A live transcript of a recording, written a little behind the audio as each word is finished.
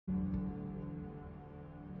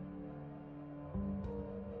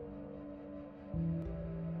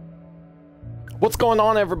What's going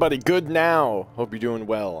on, everybody? Good now. Hope you're doing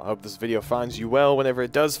well. I hope this video finds you well whenever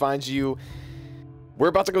it does find you. We're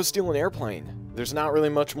about to go steal an airplane. There's not really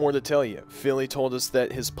much more to tell you. Philly told us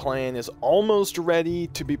that his plan is almost ready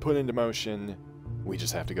to be put into motion. We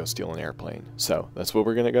just have to go steal an airplane. So, that's what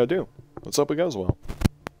we're gonna go do. Let's hope it goes well.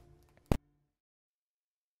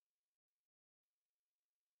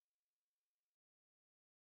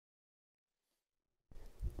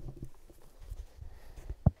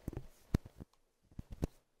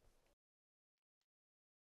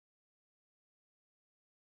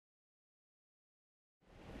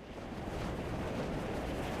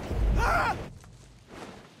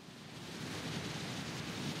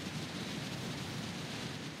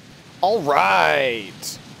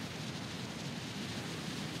 Alright!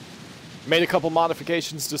 Made a couple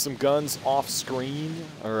modifications to some guns off screen,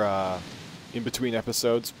 or in between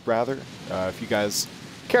episodes, rather. If you guys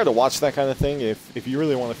care to watch that kind of thing, if you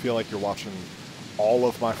really want to feel like you're watching all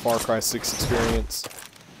of my Far Cry 6 experience,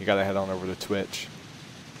 you gotta head on over to Twitch.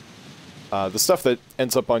 The stuff that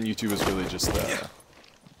ends up on YouTube is really just the...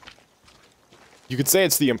 You could say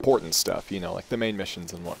it's the important stuff, you know, like the main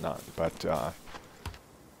missions and whatnot, but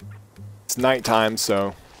it's nighttime,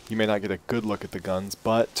 so you may not get a good look at the guns,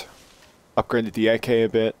 but upgraded the AK a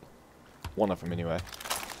bit. One of them, anyway.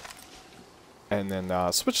 And then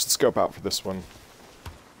switch the scope out for this one.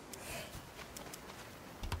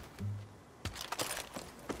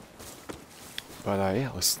 But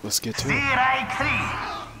yeah, let's get to it. C-Right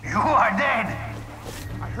 3, you are dead.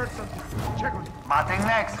 I heard something. Check on it. Matting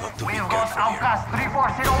next. We've got Outcast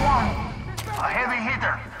 3401. A heavy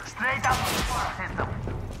hitter. Straight up system.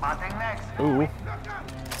 Matting next. Ooh.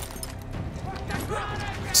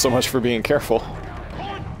 So much for being careful. Let's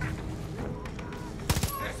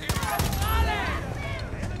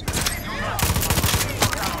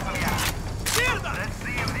see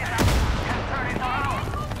if this can turn it around.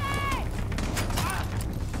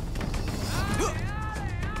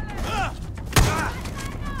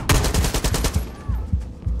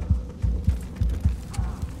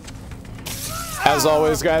 As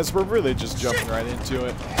always, guys, we're really just jumping right into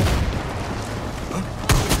it.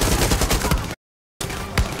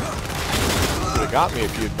 Would've got me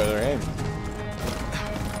if you'd better aim.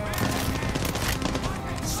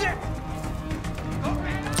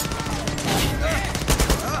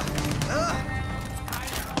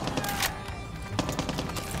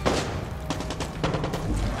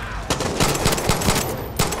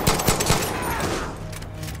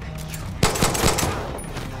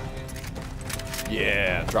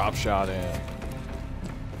 Yeah, drop shot in.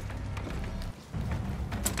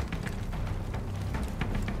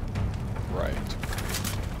 Right.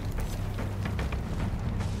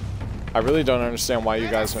 I really don't understand why you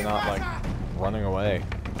guys are not, like, running away.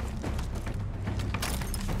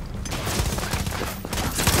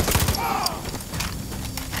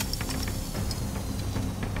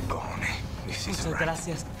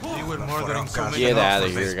 Get out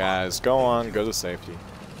of here, guys. Go on, go to safety.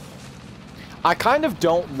 I kind of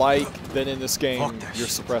don't like that in this game your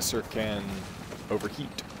suppressor can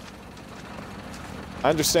overheat.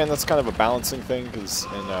 I understand that's kind of a balancing thing, because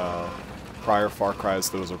in prior Far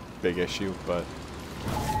Cry's that was a big issue, but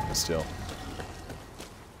still.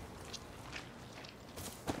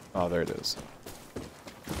 Oh, there it is.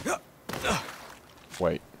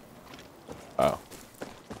 Wait. Oh.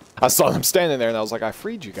 I saw them standing there and I was like, I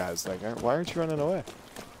freed you guys. Like, why aren't you running away?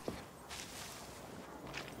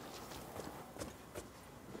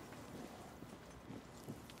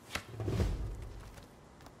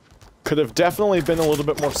 Could have definitely been a little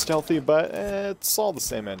bit more stealthy, but it's all the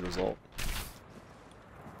same end result.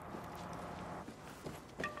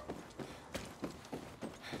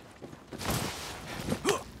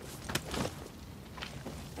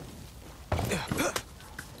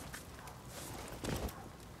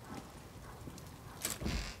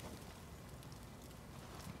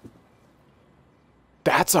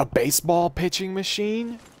 That's a baseball pitching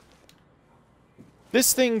machine?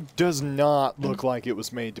 This thing does not look like it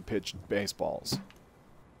was made to pitch baseballs.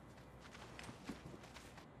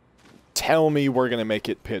 Tell me we're gonna make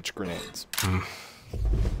it pitch grenades.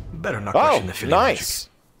 Better not question the feeling. Nice!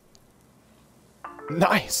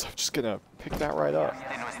 Nice! I'm just gonna pick that right up.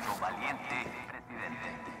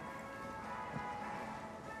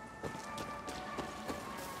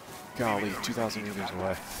 Golly, 2,000 meters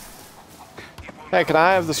away. Hey, can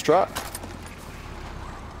I have this truck?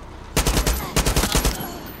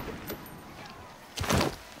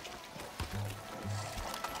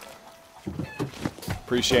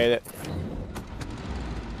 Appreciate it.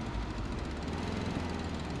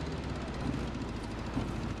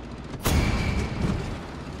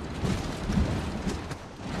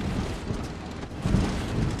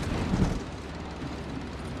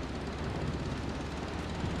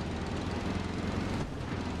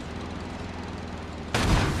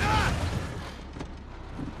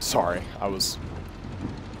 Sorry, I was...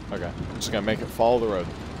 Okay, I'm just gonna make it follow the road.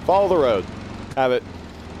 Follow the road. Have it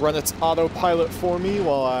run its autopilot for me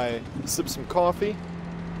while I sip some coffee.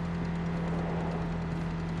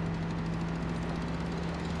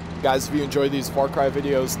 Guys, if you enjoy these Far Cry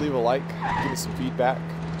videos, leave a like, give me some feedback.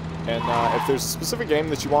 And if there's a specific game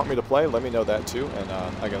that you want me to play, let me know that too, and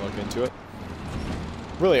I can look into it.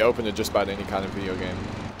 Really open to just about any kind of video game.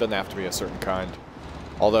 Doesn't have to be a certain kind.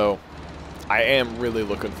 Although, I am really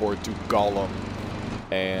looking forward to Gollum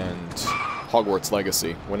and Hogwarts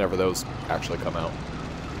Legacy, whenever those actually come out.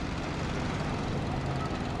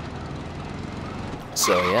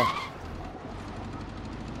 So, yeah.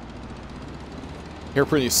 Here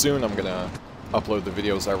pretty soon, I'm gonna upload the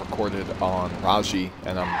videos I recorded on Raji,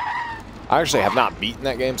 and I actually have not beaten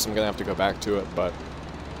that game, so I'm gonna have to go back to it, but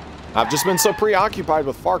I've just been so preoccupied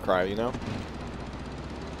with Far Cry, you know?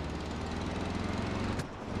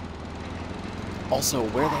 Also,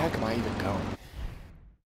 where the heck am I even going?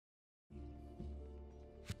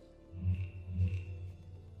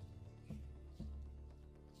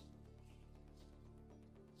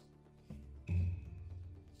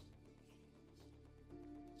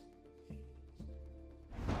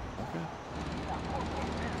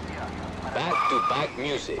 Back-to-back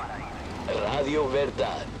music. Radio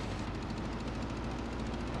Verdad.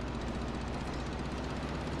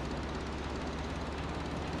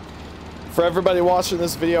 For everybody watching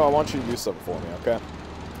this video, I want you to do something for me, okay?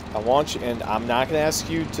 I want you, and I'm not going to ask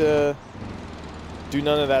you to do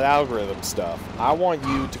none of that algorithm stuff. I want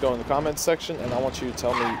you to go in the comments section, and I want you to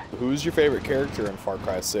tell me who's your favorite character in Far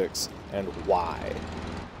Cry 6, and why.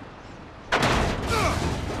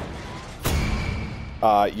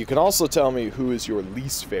 You can also tell me who is your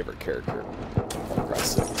least favorite character in Far Cry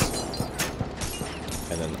 6.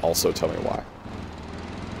 And then also tell me why.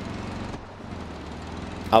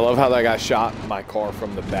 I love how that guy shot my car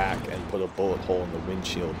from the back and put a bullet hole in the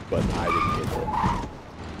windshield, but I didn't get it.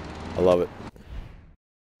 I love it.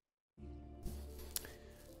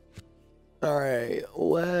 Alright,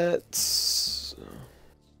 let's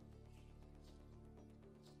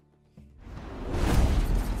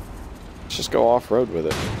just go off-road with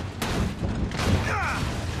it.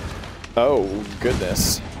 Oh,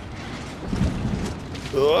 goodness.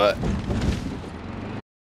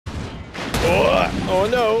 Oh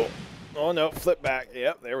no! Oh no, flip back.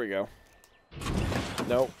 Yep, there we go.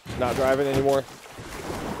 Nope, not driving anymore.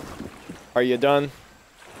 Are you done?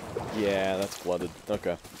 Yeah, that's flooded.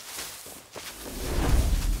 Okay.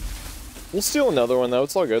 We'll steal another one though,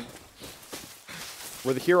 it's all good.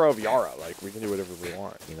 We're the hero of Yara, like, we can do whatever we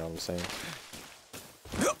want, you know what I'm saying?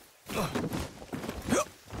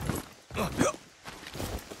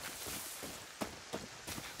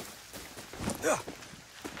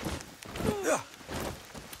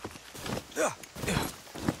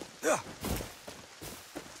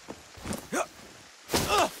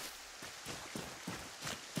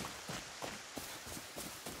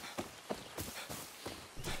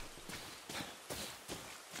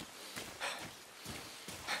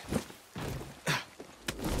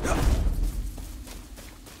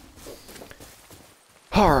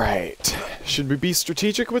 Alright, should we be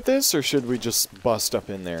strategic with this, or should we just bust up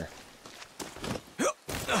in there?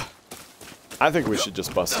 I think we should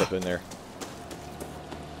just bust up in there.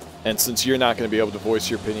 And since you're not going to be able to voice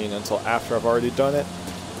your opinion until after I've already done it,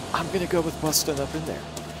 I'm going to go with busting up in there.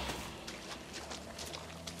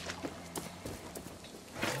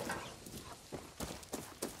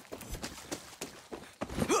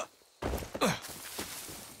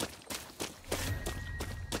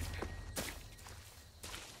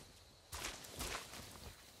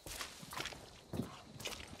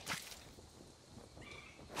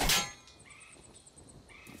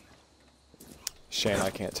 Shame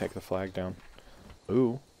I can't take the flag down.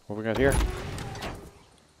 Ooh, what we got here?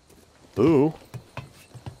 Ooh.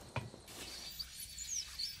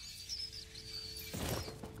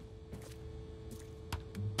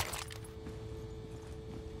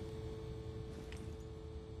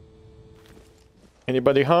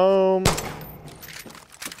 Anybody home?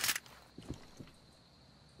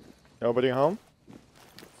 Nobody home?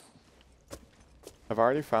 I've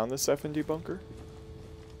already found this F&D bunker.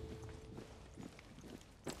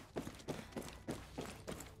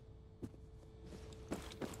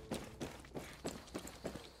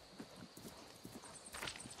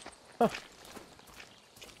 Huh.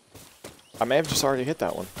 I may have just already hit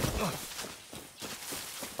that one.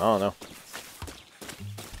 I don't know.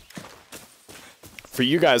 For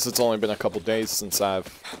you guys, it's only been a couple days since I've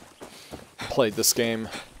played this game,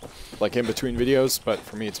 like in between videos, but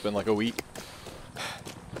for me it's been like a week.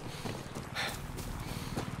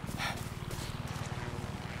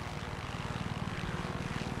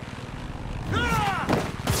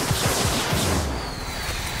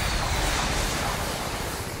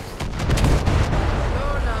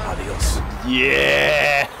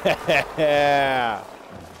 Yeah!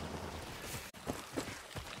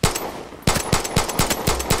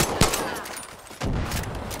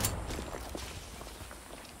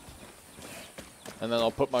 And then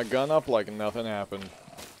I'll put my gun up like nothing happened.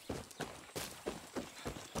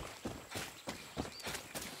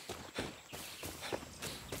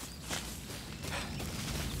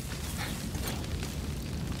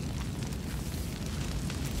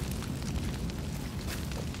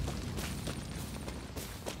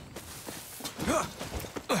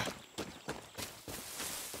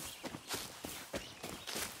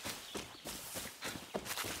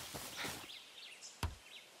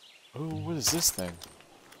 Ooh, what is this thing?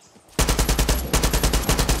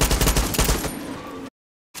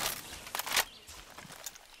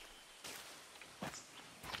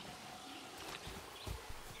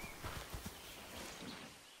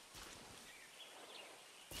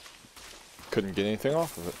 Couldn't get anything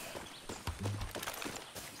off of it.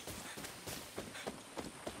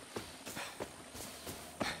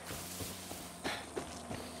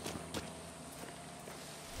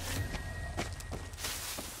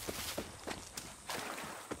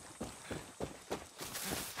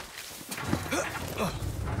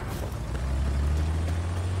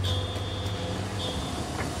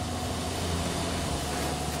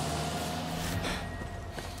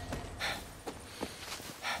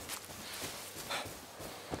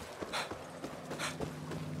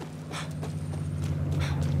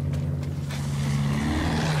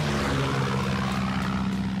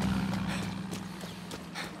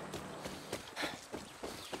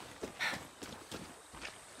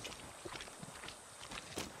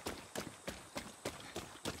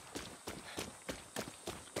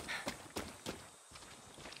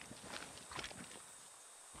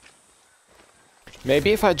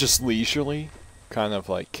 Maybe if I just leisurely, kind of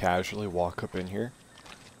like casually walk up in here,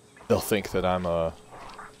 they'll think that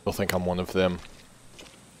they'll think I'm one of them.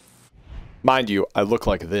 Mind you, I look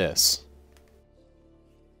like this.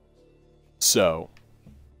 So,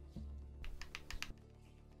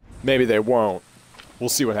 maybe they won't. We'll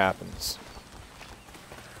see what happens.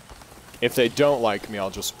 If they don't like me,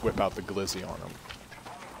 I'll just whip out the glizzy on them.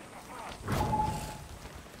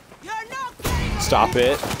 Stop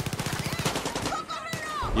it.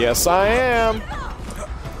 Yes, I am.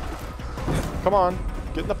 Come on,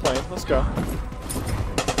 get in the plane. Let's go.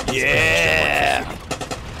 Yeah.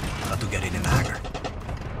 Not to get in an anger.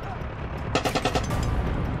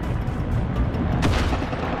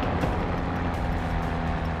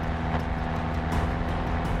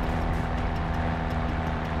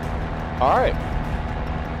 All right.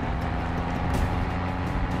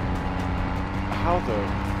 How the?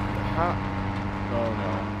 How? Oh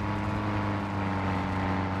no.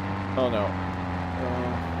 Oh no.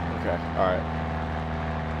 Okay, alright.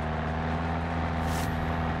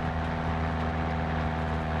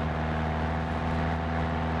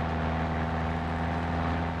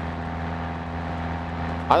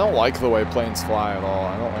 I don't like the way planes fly at all.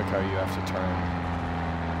 I don't like how you have to turn.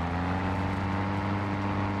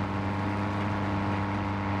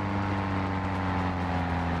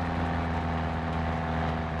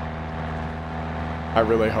 I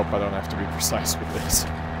really hope I don't have to be precise with this.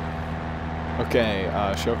 Okay,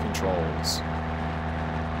 show controls.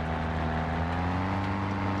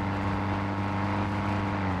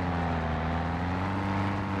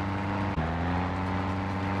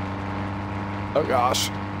 Oh gosh.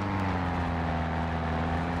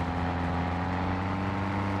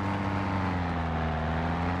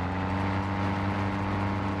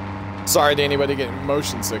 Sorry to anybody getting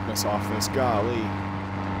motion sickness off this. Golly.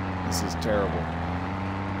 This is terrible.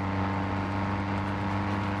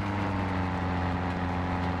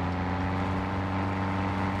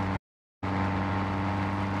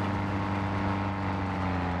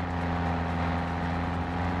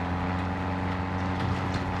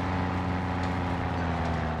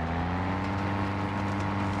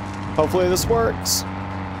 Hopefully this works.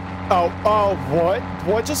 Oh, what?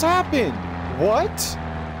 What just happened? What?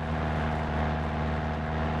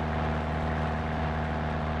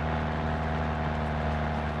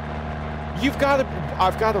 You've got to,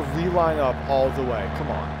 I've got to reline up all the way. Come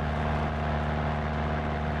on.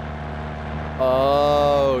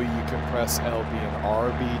 Oh, you can press LB and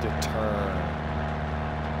RB to turn.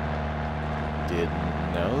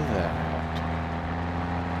 Didn't know that.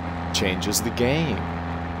 Changes the game.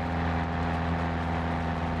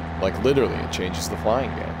 Like, literally, it changes the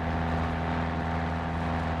flying game.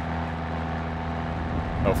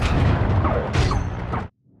 Oh.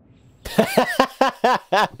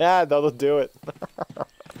 That'll do it.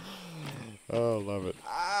 Oh, love it.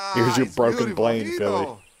 Here's your broken plane, Philly.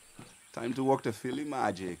 Time to work the Philly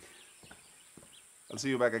magic. I'll see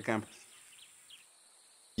you back at camp.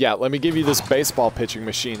 Yeah, let me give you this baseball pitching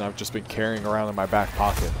machine I've just been carrying around in my back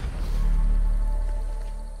pocket.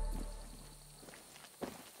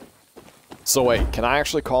 So wait, can I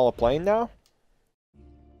actually call a plane now?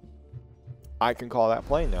 I can call that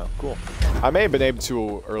plane now. Cool. I may have been able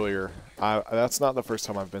to earlier. That's not the first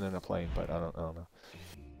time I've been in a plane, but I don't know.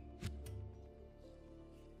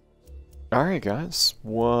 Alright, guys.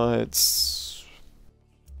 What's...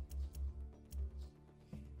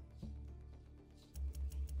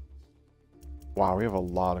 Wow, we have a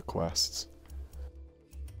lot of quests.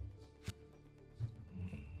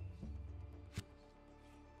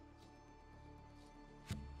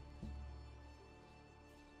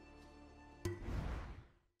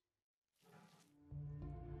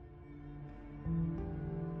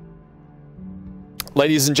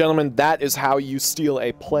 Ladies and gentlemen, that is how you steal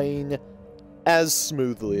a plane as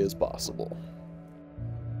smoothly as possible.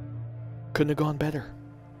 Couldn't have gone better.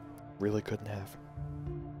 Really couldn't have.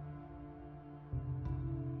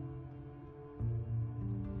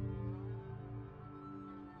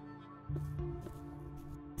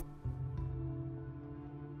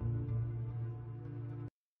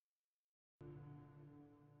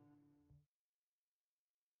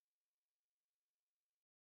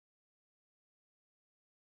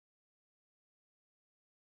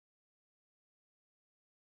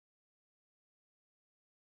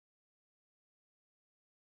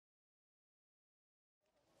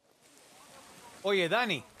 Oye,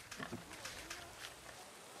 Danny.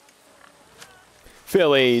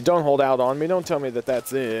 Philly, don't hold out on me. Don't tell me that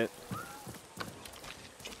that's it.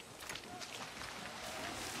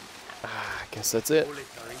 I guess that's it.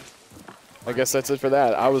 I guess that's it for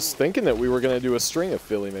that. I was thinking that we were going to do a string of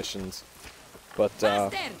Philly missions. But,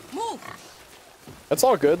 that's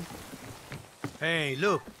all good. Hey,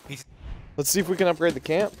 look. Let's see if we can upgrade the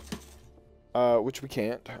camp. Which we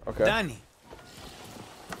can't. Okay. Danny.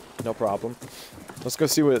 No problem. Let's go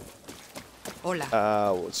see what...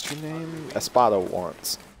 Hola. What's your name? Espada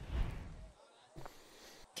wants.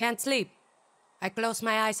 Can't sleep. I close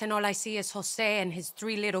my eyes and all I see is Jose and his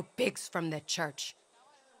 3 little pigs from the church.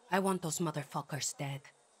 I want those motherfuckers dead.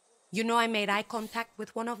 You know I made eye contact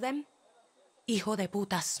with one of them? Hijo de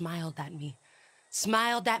puta smiled at me.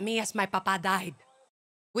 Smiled at me as my papa died.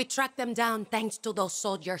 We tracked them down thanks to those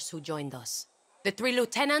soldiers who joined us. The 3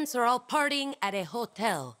 lieutenants are all partying at a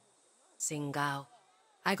hotel. Singao.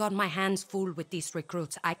 I got my hands full with these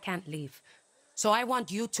recruits. I can't leave. So I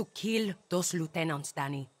want you to kill those lieutenants,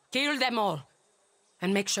 Danny. Kill them all.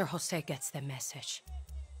 And make sure Jose gets the message.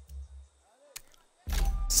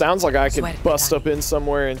 Sounds like I could bust up in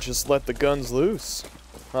somewhere and just let the guns loose.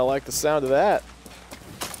 I like the sound of that.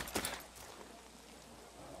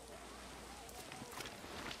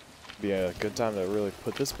 Be a good time to really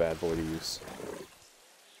put this bad boy to use.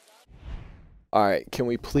 Alright, can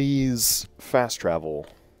we please fast travel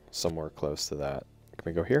somewhere close to that? Can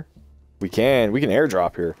we go here? We can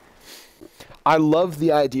airdrop here. I love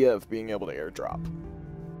the idea of being able to airdrop.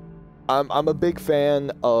 I'm a big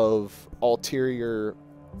fan of ulterior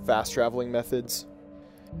fast traveling methods.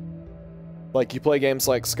 Like, you play games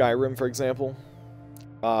like Skyrim, for example,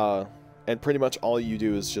 and pretty much all you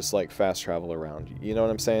do is just, like, fast travel around. You know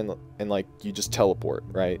what I'm saying? And, like, you just teleport,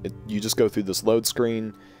 right? You just go through this load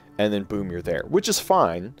screen, and then boom, you're there. Which is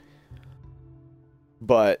fine.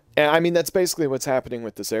 But, I mean, that's basically what's happening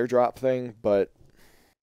with this airdrop thing, but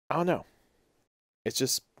I don't know. It's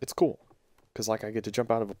just, it's cool. Because, like, I get to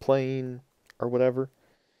jump out of a plane or whatever.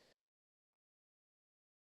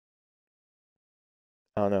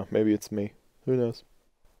 I don't know. Maybe it's me. Who knows?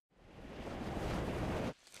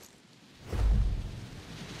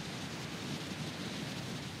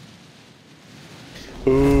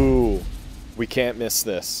 Ooh. We can't miss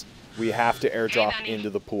this. We have to airdrop into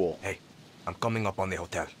the pool. Hey, I'm coming up on the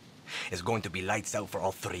hotel. It's going to be lights out for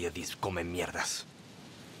all 3 of these come mierdas.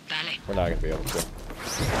 Dale. We're not going to be able to.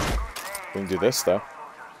 We can do this, though.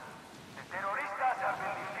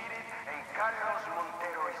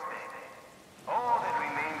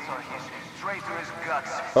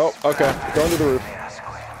 Oh, okay. Going to the roof.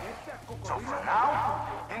 So for now,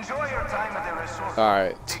 enjoy your time at the resort. All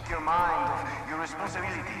right. Take your mind off your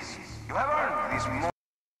responsibilities. You have earned this reward.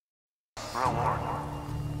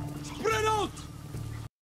 Spread out!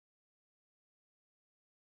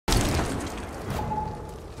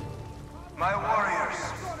 My warriors,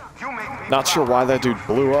 you make me Not sure why that dude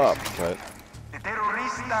blew up, but... The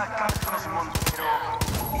terrorista Carlos Montero.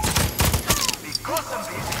 Because of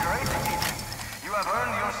this great achievement, you have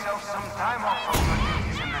earned yourself some time off from your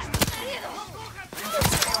duties in this.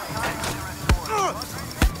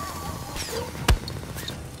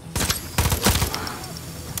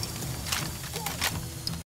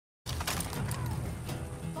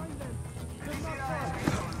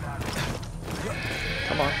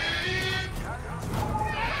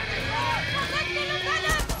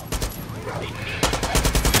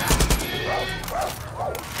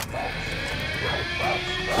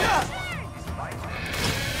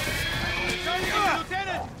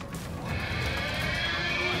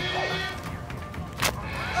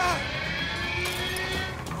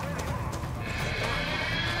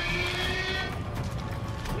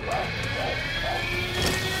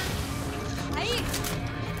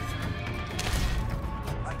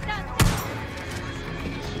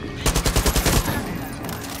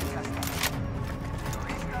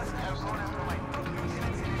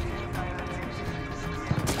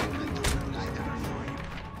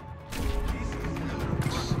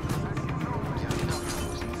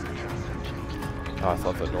 I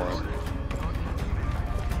thought the door opened.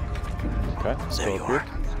 Okay, let's There go you up are. here.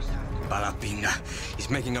 Balapinga. He's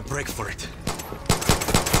making a break for it.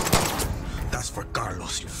 That's for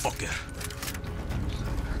Carlos, you fucker.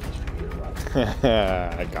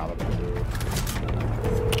 I got him.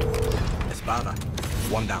 Espada.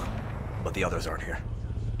 One down. But the others aren't here.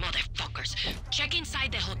 Motherfuckers. Check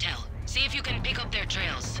inside the hotel. See if you can pick up their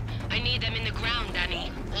trails. I need them in the ground,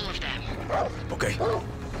 Danny. All of them. Okay.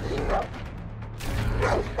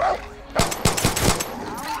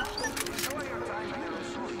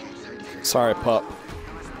 Sorry, pup.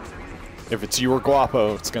 If it's you or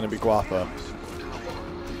Guapo, it's gonna be Guapo.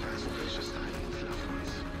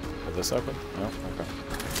 Is this open? No? Okay.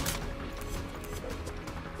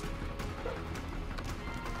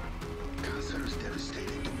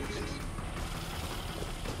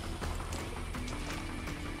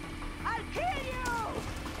 I'll kill you!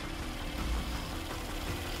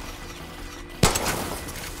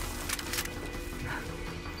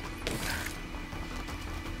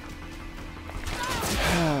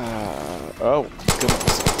 Oh,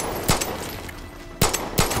 goodness.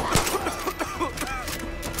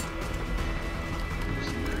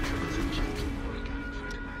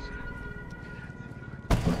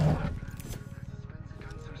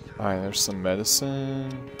 Alright, there's some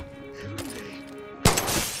medicine.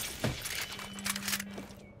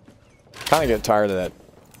 Kinda get tired of that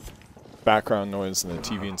background noise and the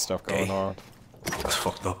TV and stuff going on. That's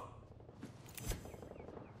fucked up.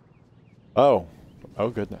 Oh. Oh,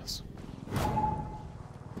 goodness.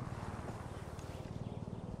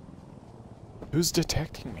 Who's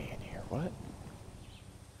detecting me in here? What?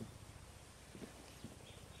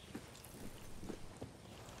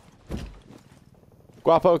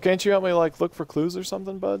 Guapo, can't you help me, like, look for clues or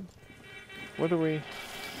something, bud? What are we...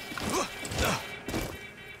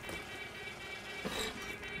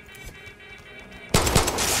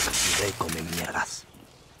 They come mierdas.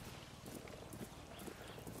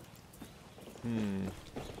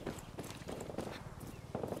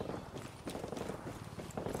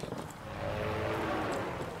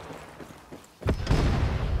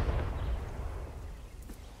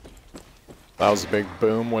 That was a big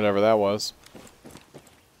boom, whatever that was.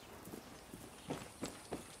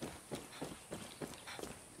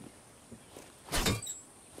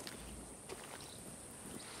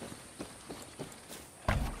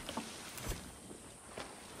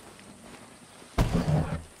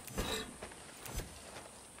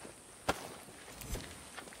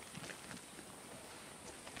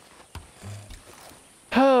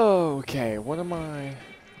 Okay, what am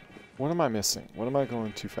I missing? What am I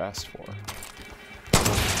going too fast for?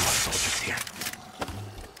 Soldiers here.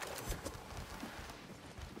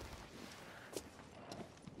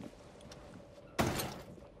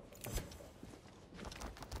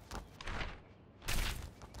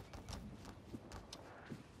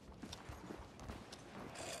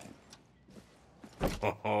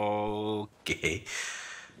 Okay.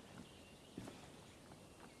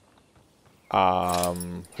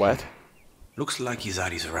 What? Looks like he's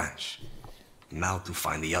at his ranch. Now to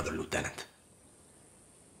find the other lieutenant.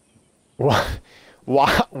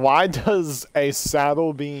 Why does a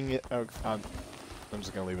saddle being... Oh, I'm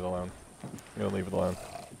just gonna leave it alone. I'm gonna leave it alone.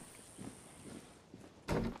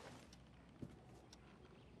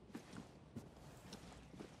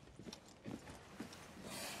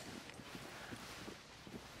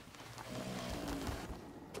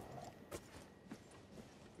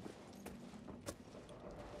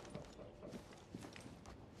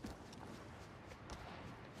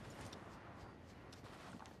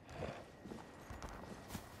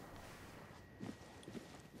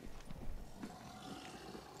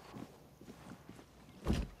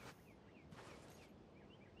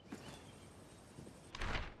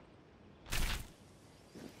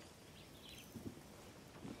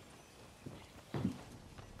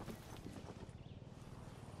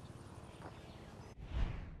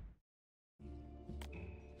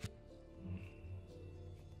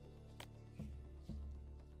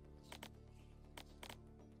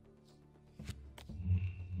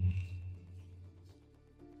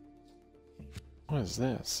 What is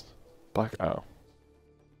this? Black... Oh.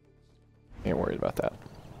 Ain't worried about that.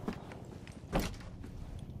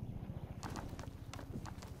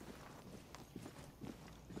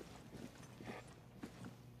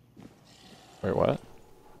 Wait, what?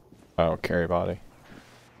 Oh, carry body.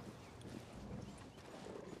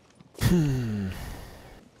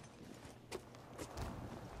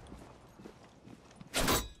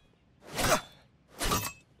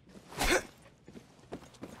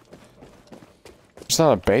 There's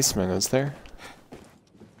not a basement, is there?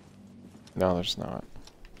 No, there's not.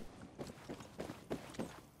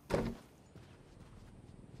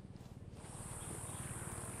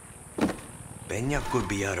 Peña could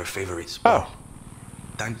be at our favorite spot. Oh,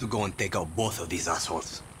 Time to go and take out both of these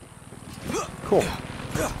assholes. cool.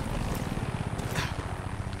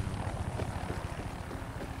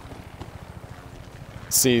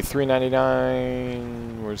 See,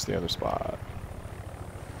 $3.99. Where's the other spot?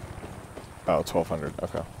 Oh, 1,200.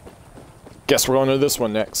 Okay. Guess we're going to this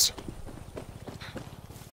one next.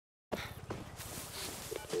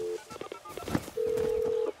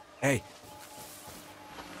 Hey,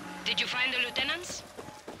 Did you find the lieutenants?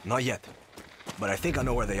 not yet. But I think I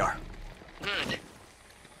know where they are. Good.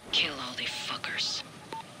 Kill all the fuckers.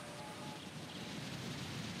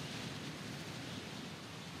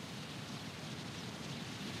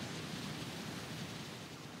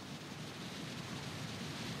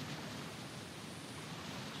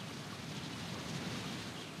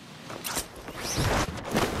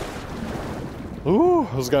 Ooh,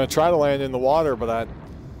 I was gonna try to land in the water, but I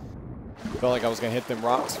felt like I was gonna hit them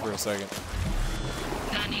rocks for a second.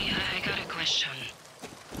 Danny, I got a question.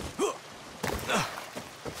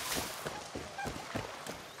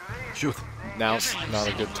 Shoot. Now's not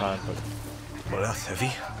a good time, but Well, that's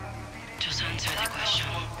heavy. Just answer the question.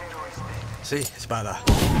 See, Espada.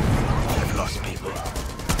 I've lost people.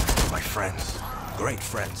 My friends. Great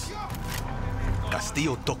friends.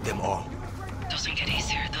 Castillo took them all. Doesn't get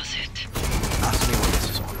easier, does it? Ask me when this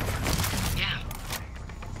is on. Yeah.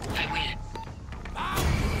 I will.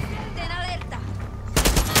 Ten alerta.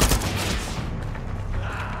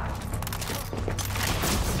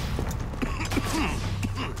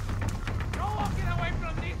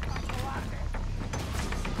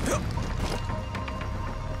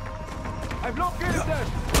 I've located them!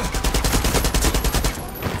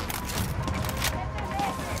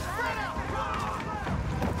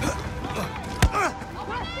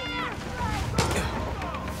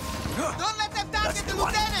 Don't let them target the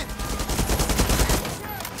lieutenant!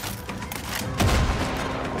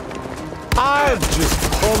 I just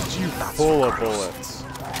pumped you full of bullets.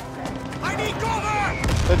 I need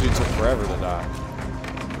cover! That dude took forever to die.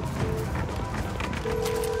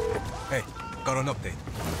 Hey, got an update.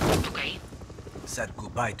 Okay. Said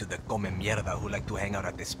goodbye to the come mierda who like to hang out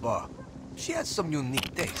at the spa. She has some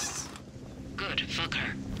unique tastes. Good. Fuck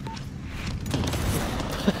her.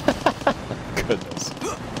 Goodness.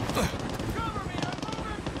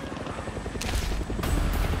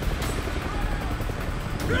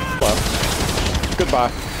 Well,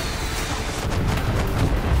 goodbye.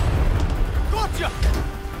 Gotcha!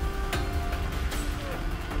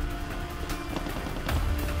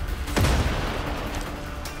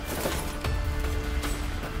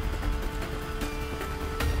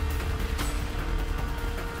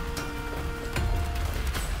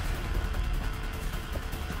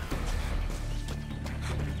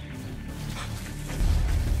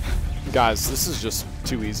 Guys, this is just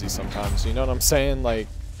too easy sometimes. You know what I'm saying? Like,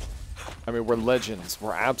 I mean, we're legends.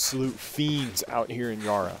 We're absolute fiends out here in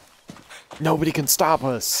Yara. Nobody can stop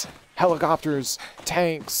us. Helicopters,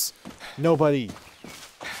 tanks, nobody.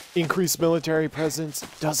 Increased military presence,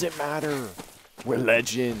 doesn't matter. We're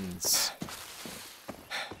legends.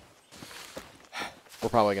 We're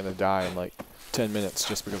probably gonna die in like 10 minutes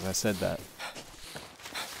just because I said that.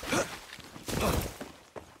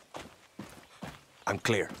 I'm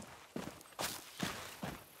clear.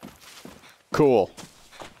 Cool.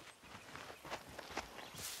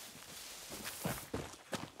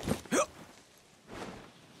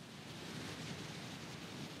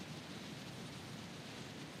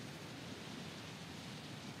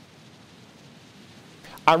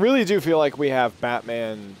 I really do feel like we have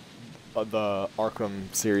Batman, the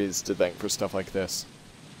Arkham series to thank for stuff like this.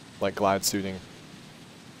 Like glide suiting.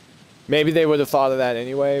 Maybe they would have thought of that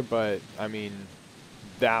anyway, but I mean,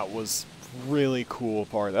 that was really cool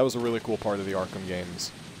part. That was a really cool part of the Arkham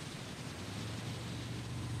games.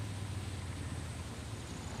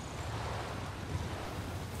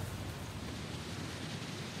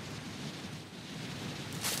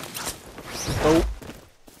 Oh.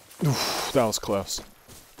 Oof, that was close.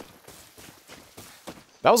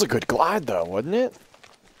 That was a good glide though, wasn't it?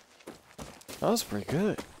 That was pretty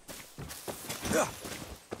good.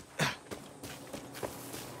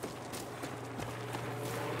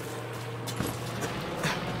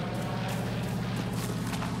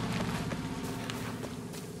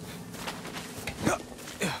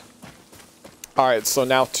 Alright, so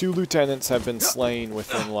now 2 lieutenants have been slain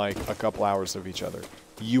within like a couple hours of each other.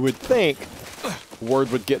 You would think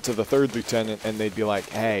word would get to the 3rd lieutenant and they'd be like,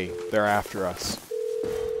 hey, they're after us.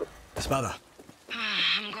 Espada,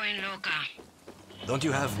 I'm going loca. don't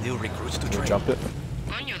you have new recruits to Can we train? jump it?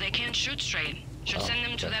 Coño, they can't shoot straight. Should send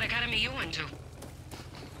them to that academy you went to.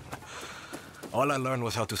 All I learned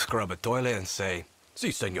was how to scrub a toilet and say,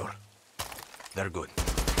 "Si, senor." They're good.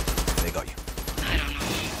 They got you. I don't know.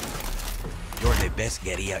 You're the best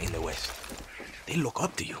guerrilla in the West. They look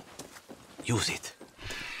up to you. Use it.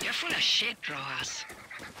 You're full of shit, Rojas.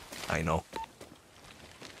 I know.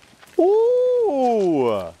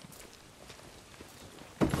 Ooh!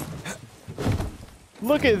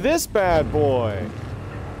 Look at this bad boy!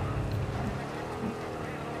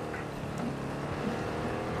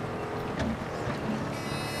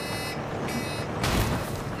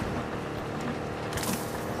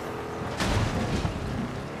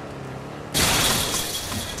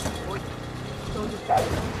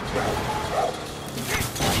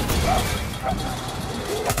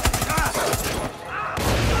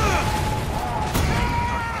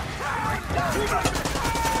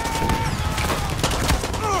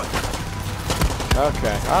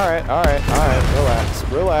 Okay, alright, relax,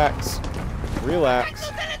 relax, relax.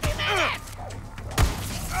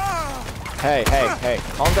 Hey, hey, hey,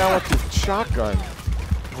 calm down with your shotgun.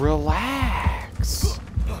 Relax.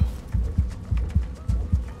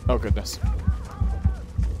 Oh goodness.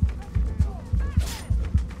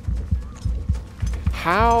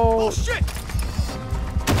 How? Oh shit!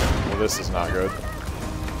 Well, this is not good.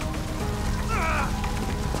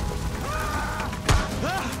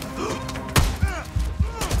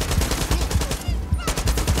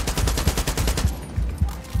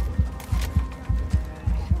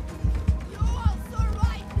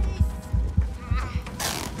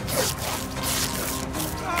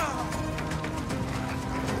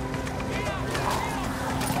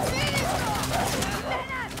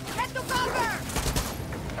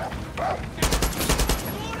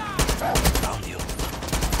 Found you.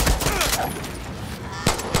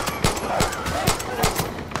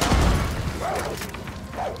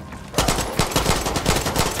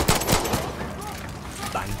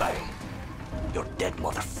 Bang, bang. You're dead,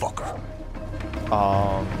 motherfucker.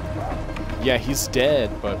 Yeah, he's dead,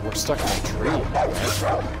 but we're stuck in a tree.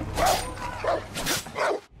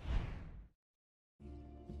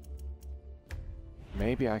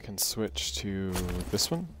 Maybe I can switch to this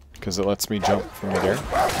one, because it lets me jump from midair.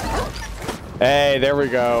 Hey, there we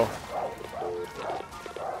go.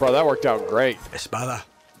 Bro, that worked out great. Espada.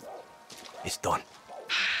 It's done.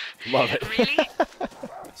 Love it. Really?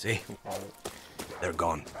 See? They're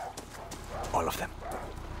gone. All of them.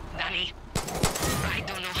 Danny, I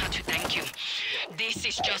don't know how to thank you. This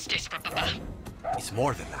is justice for Papa. It's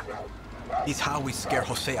more than that. It's how we scare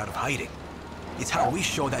Jose out of hiding. It's how we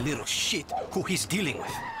show that little shit who he's dealing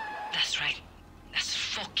with. That's right. That's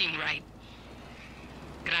fucking right.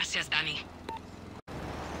 Gracias, Danny.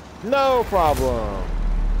 No problem.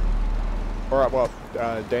 Or, well,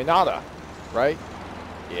 de nada, right?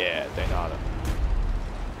 Yeah, de nada.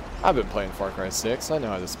 I've been playing Far Cry 6. I know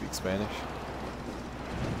how to speak Spanish.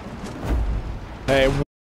 Hey, what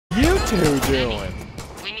are you two doing?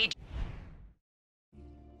 We need...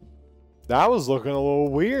 That was looking a little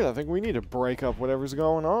weird. I think we need to break up whatever's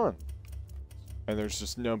going on. And there's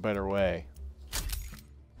just no better way.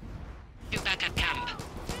 you back at camp.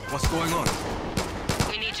 What's going on?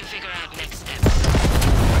 We need to figure out next steps.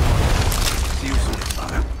 See you soon,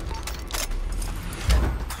 Espada.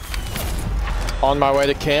 On my way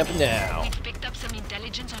to camp now. We've picked up some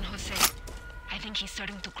intelligence on Jose. I think he's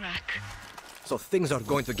starting to crack. So things are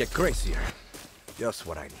going to get crazier. Just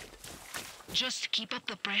what I need. Just keep up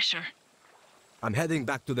the pressure. I'm heading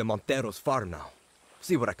back to the Montero's farm now.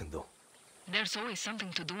 See what I can do. There's always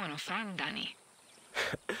something to do on a farm, Danny.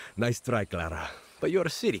 Nice try, Clara. But you're a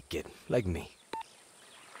city kid, like me.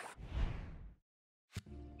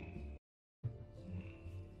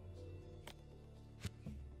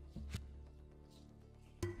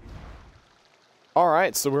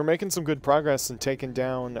 Alright, so we're making some good progress in taking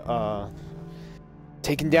down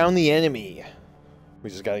the enemy. We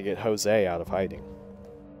just gotta get Jose out of hiding.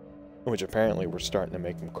 Which apparently we're starting to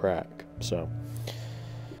make him crack, so.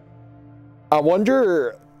 I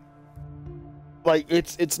wonder, like,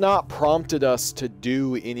 it's not prompted us to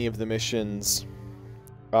do any of the missions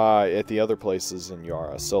at the other places in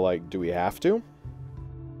Yara, so, like, do we have to?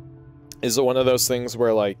 Is it one of those things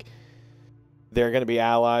where, like, they're gonna be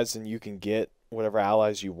allies and you can get whatever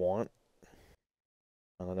allies you want?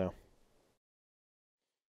 I don't know.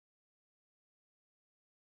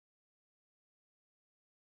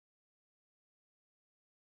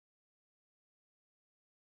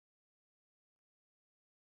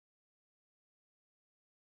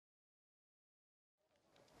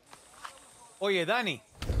 Oye, Danny.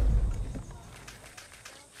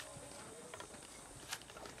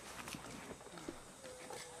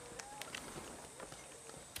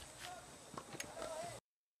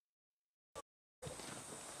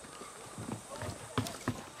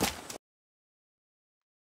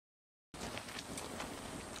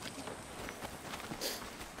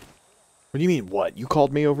 What do you mean, what? You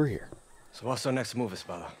called me over here. So what's our next move,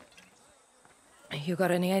 Espada? You got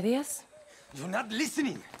any ideas? You're not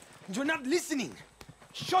listening. You're not listening.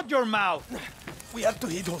 Shut your mouth. We have to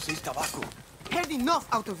hit Jose's tobacco. Heard enough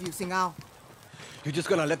out of you, Singao. You just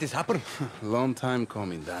gonna let this happen? Long time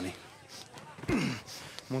coming, Danny.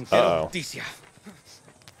 Montero Noticia.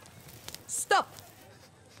 Stop!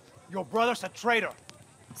 Your brother's a traitor.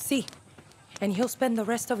 See, and he'll spend the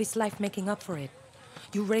rest of his life making up for it.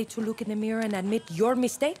 You ready to look in the mirror and admit your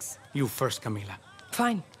mistakes? You first, Camila.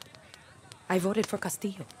 Fine. I voted for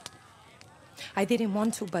Castillo. I didn't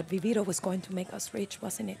want to, but Viviro was going to make us rich,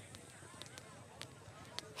 wasn't it?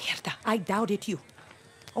 Mierda, I doubted you.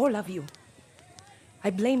 All of you. I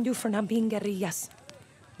blamed you for not being guerrillas.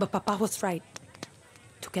 But Papa was right.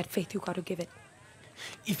 To get faith, you gotta give it.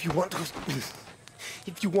 If you want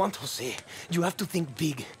Jose, you have to think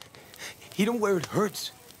big. Hit him where it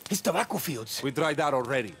hurts. His tobacco fields. We tried that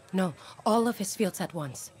already. No, all of his fields at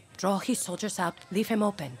once. Draw his soldiers out, leave him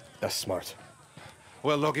open. That's smart.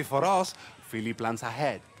 Well, lucky for us, Philly plans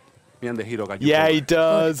ahead. Me and the hero got you Yeah, he covered.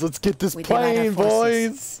 does. Let's get this We divide our plane, forces.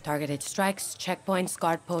 boys. Targeted strikes, checkpoints,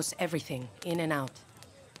 guard posts, everything. In and out.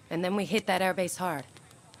 And then we hit that airbase hard.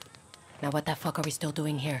 Now what the fuck are we still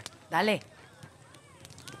doing here? Dale.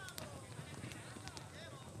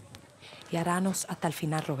 Y haranos hasta el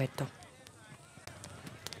final, Roberto.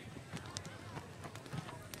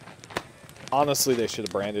 Honestly, they should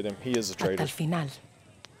have branded him. He is a Hasta traitor. el final.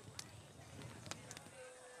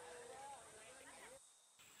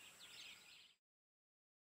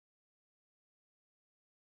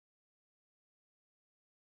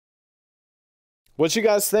 What you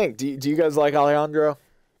guys think? Do you guys like Alejandro?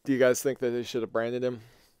 Do you guys think that they should have branded him?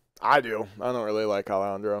 I do. I don't really like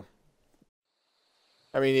Alejandro.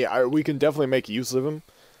 I mean, yeah, we can definitely make use of him,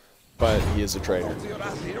 but he is a traitor.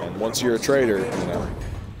 And once you're a traitor, you know,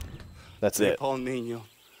 that's it. Paul Nino,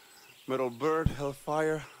 Metal Bird,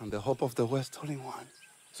 Hellfire, and the Hope of the West all in one.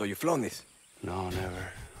 So you flown this? No,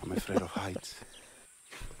 never. I'm afraid of heights.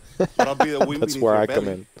 But I'll be the wind That's beneath where your I come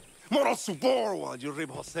belly. in. Moral support while you rip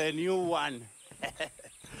Jose a new one.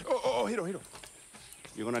 Hero.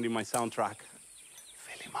 You're gonna need my soundtrack.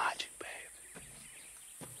 Philly magic,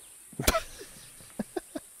 babe.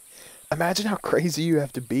 Imagine how crazy you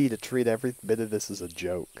have to be to treat every bit of this as a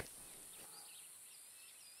joke.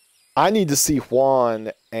 I need to see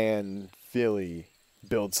Juan and Philly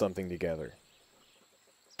build something together.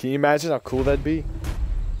 Can you imagine how cool that'd be?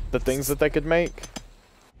 The things that they could make?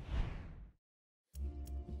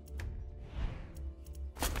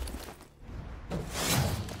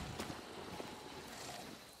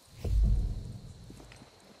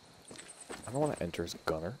 I don't want to enter as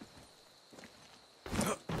gunner.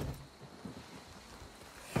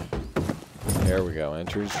 There we go,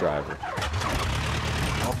 enter as driver.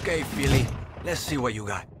 Okay, Philly. Let's see what you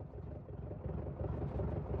got.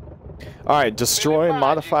 Alright, destroy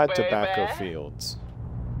modified tobacco fields.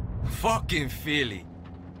 Fucking Philly.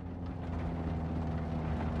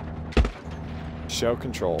 Show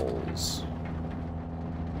controls.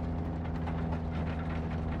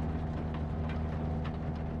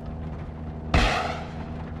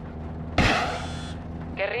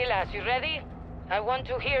 Guerrillas, you ready? I want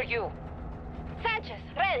to hear you. Sanchez,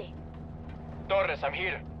 ready. Torres, I'm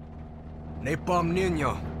here. Napalm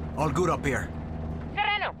Nino. All good up here.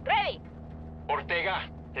 Serrano, ready. Ortega,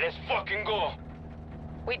 let's fucking go.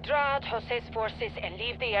 We draw out Jose's forces and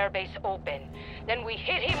leave the airbase open. Then we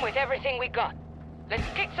hit him with everything we got. Let's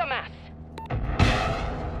kick some ass.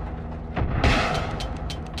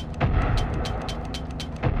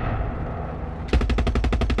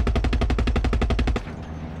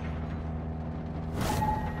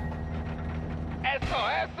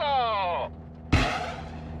 Eso!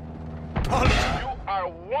 You are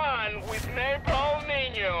one with Napalm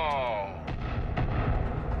Nino.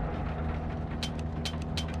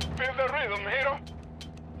 Feel the rhythm, hero.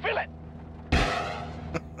 Feel it.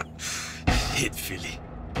 Hit Philly.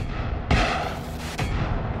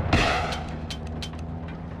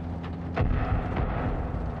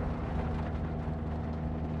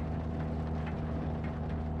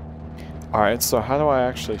 Alright, so how do I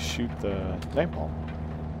actually shoot the napalm?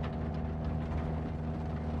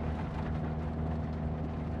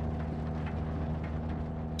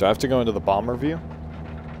 Do I have to go into the bomber view?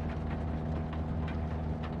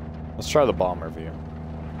 Let's try the bomber view.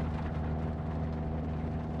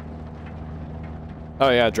 Oh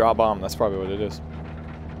yeah, draw bomb, that's probably what it is.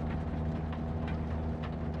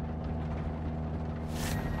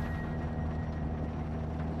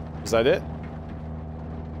 Is that it?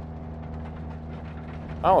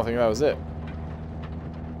 I don't think that was it.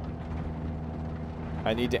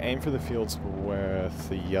 I need to aim for the fields with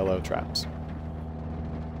the yellow traps.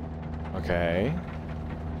 Okay.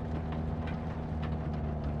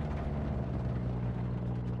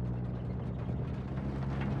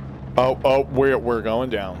 Oh, we're going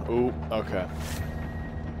down. Ooh, okay.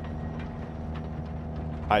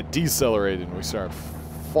 I decelerated and we started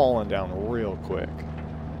falling down real quick.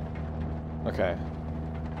 Okay.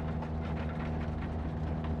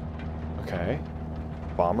 Okay.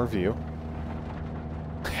 Bomber view.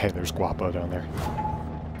 Hey, there's Guapo down there.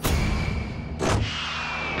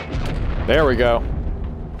 There we go.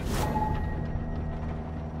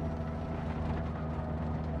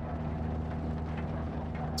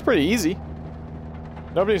 It's pretty easy.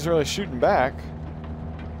 Nobody's really shooting back.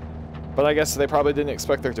 But I guess they probably didn't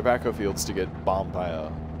expect their tobacco fields to get bombed by a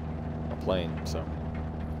plane, so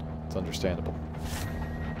it's understandable.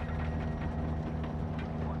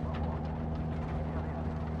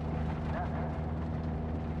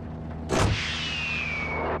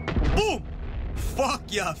 Boom! Fuck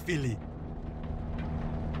yeah, Philly.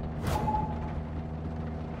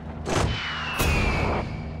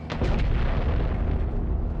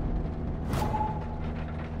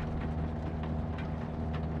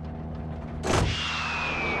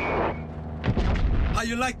 How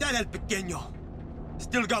you like that, El Pequeño?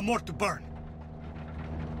 Still got more to burn.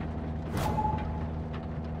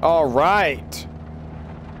 All right.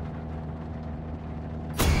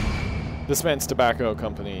 This man's tobacco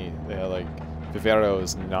company, like, Vivero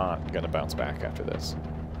is not gonna bounce back after this.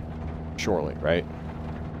 Surely, right?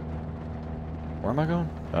 Where am I going?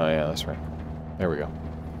 Oh yeah, that's right. There we go.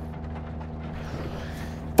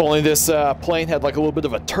 If only this plane had like a little bit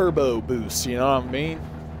of a turbo boost, you know what I mean?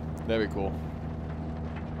 That'd be cool.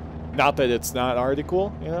 Not that it's not already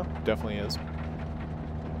cool, you know? Definitely is.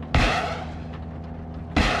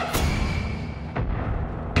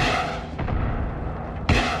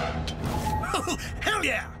 Hell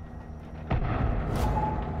yeah!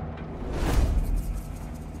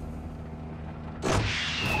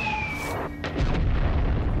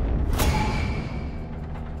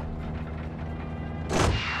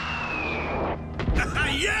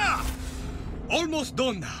 Yeah! Almost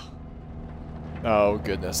done now. Oh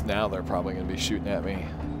goodness, now they're probably gonna be shooting at me.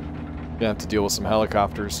 Gonna have to deal with some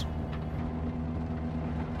helicopters.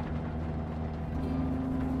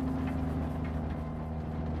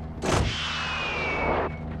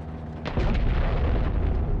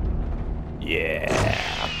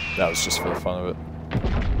 Yeah, that was just for the fun of it.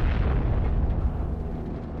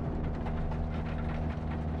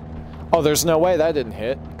 Oh, there's no way that didn't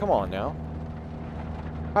hit. Come on now.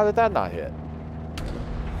 How did that not hit?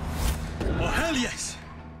 Oh, hell yes!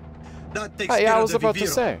 That takes Hey, care I of was the about to Viviro.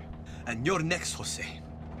 say. And you're next, Jose.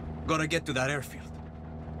 Gotta get to that airfield.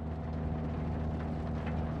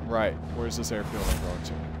 Right. Where's this airfield I'm going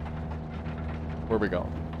to? Where are we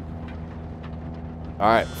going?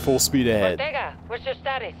 Alright, full speed ahead. Ortega, what's your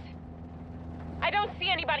status? I don't see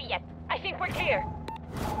anybody yet. I think we're clear.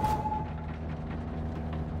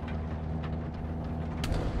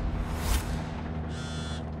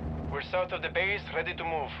 We're south of the base, ready to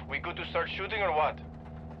move. We good to start shooting or what?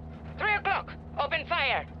 3 o'clock. Open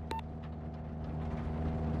fire.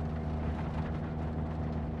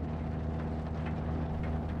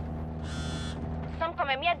 Some come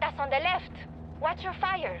mierdas on the left. Watch your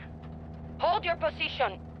fire. Hold your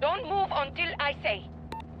position. Don't move until I say.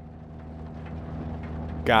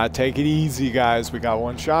 Gotta take it easy, guys. We got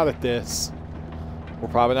one shot at this. We're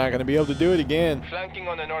probably not gonna be able to do it again. Flanking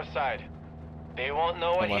on the north side. They won't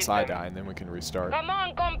know what Unless hit I them. die, and then we can restart. Come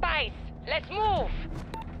on, compais. Let's move.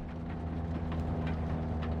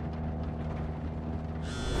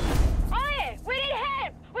 Oye, we need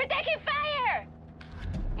help. We're taking fire.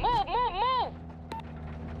 Move, move, move.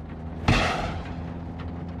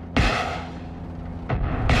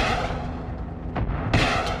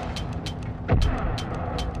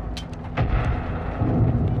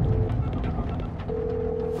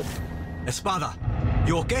 Espada,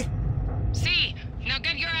 you okay? See, now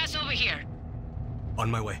get your ass over here. On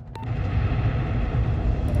my way.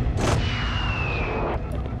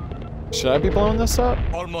 Should I be blowing this up?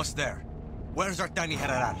 Almost there. Where's our tiny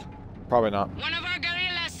general? Probably not. One of our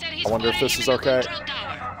guerrillas said he's I wonder if spotted this him is in the okay. control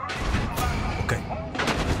tower. Okay.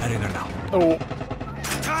 Heading there now. Oh.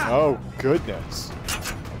 Oh, goodness.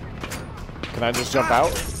 Can I just jump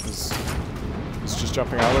out? Is just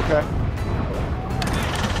jumping out okay?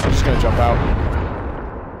 I'm just gonna jump out.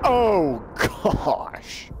 Oh,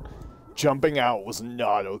 gosh. Jumping out was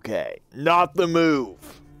not okay. Not the move.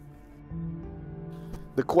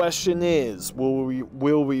 The question is, will we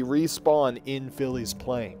respawn in Philly's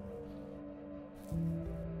plane?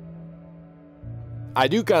 I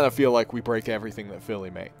do kind of feel like we break everything that Philly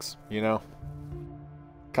makes, you know?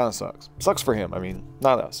 Kind of sucks. Sucks for him. I mean,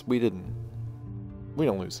 not us. We don't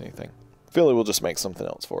lose anything. Philly will just make something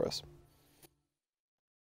else for us.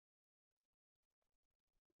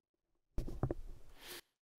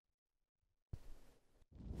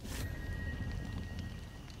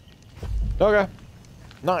 Okay.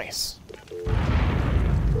 Nice.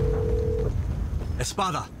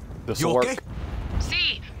 Espada, This'll you work. okay?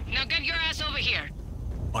 See, now get your ass over here.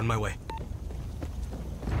 On my way.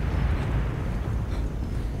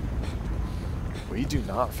 We do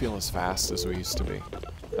not feel as fast as we used to be.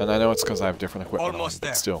 And I know it's because I have different equipment Almost on, but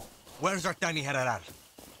there. still. Where's our tiny general?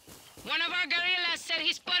 One of our guerrillas said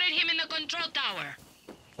he spotted him in the control tower.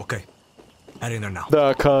 Okay. Heading there now.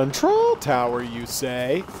 The control tower, you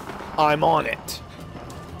say? I'm on it.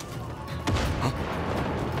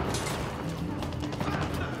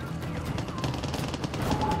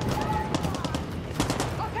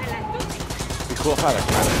 Be cool if I had a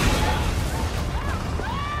cannon.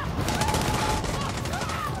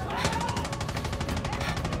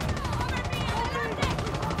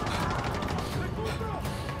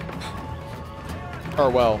 Or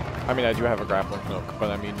well, I mean I do have a grappling hook, but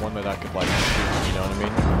I mean one that I could like shoot, you know what I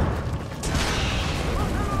mean?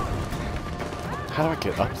 How do I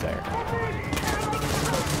get up there?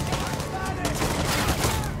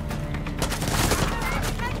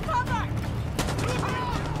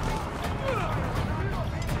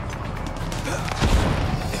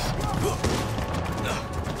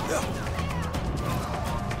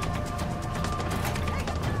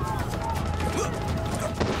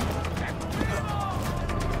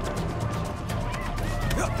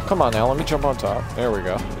 Come on now, let me jump on top. There we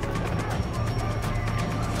go.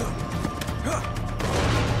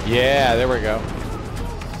 Yeah, there we go.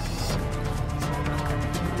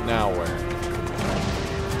 Now where?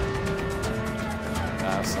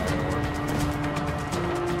 That's not gonna work.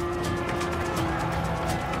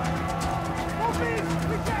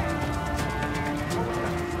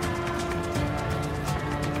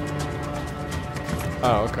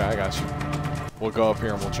 Oh, okay, I got you. We'll go up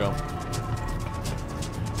here and we'll jump.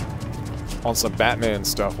 On some Batman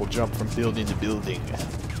stuff, we'll jump from building to building.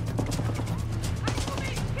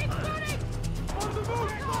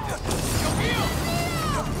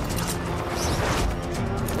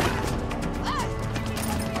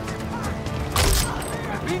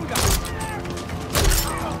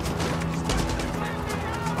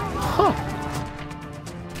 Huh.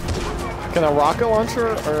 Can a rocket launcher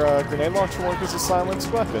or a grenade launcher work as a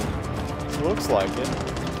silenced weapon? Looks like it.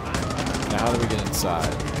 Now how do we get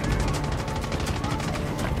inside?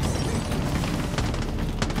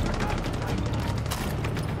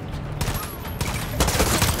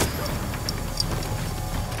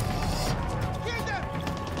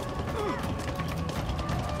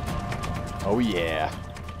 Oh yeah.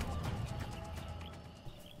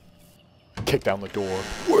 Kick down the door.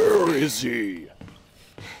 Where is he?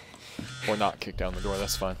 Or not kick down the door,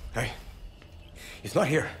 that's fine. Hey, he's not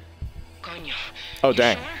here. Coño. Oh,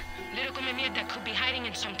 dang. You sure? Little come mierda could be hiding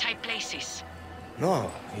in some tight places.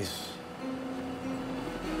 No, he's...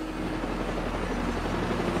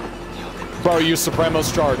 Bro, use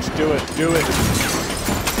Supremo's charge. Do it. Do it.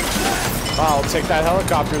 I'll take that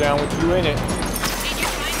helicopter down with you in it. Did you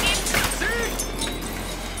find him?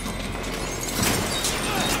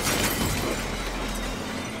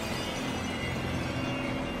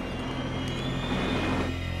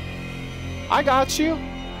 I got you.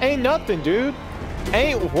 Ain't nothing, dude.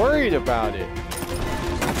 Ain't worried about it.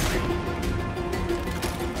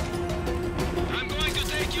 I'm going to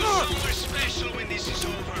take you somewhere special when this is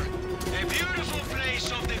over. A beautiful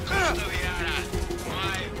place off the coast of Yara.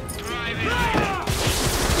 My private island.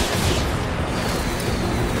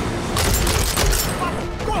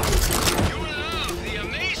 You will love the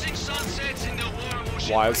amazing sunsets in the warm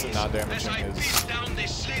ocean. Why is it breeze not as damaging I his... beat down the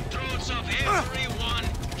slit throats of everyone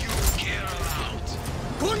you care about.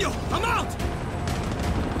 Coño, I'm out!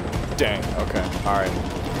 Dang, okay, alright.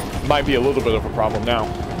 Might be a little bit of a problem now.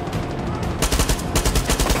 No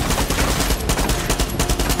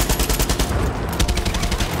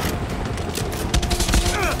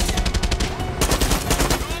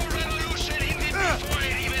revolution ended before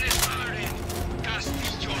it even started.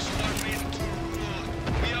 Castillos were meant to rule.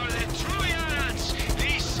 We are the Trojans.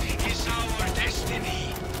 This is our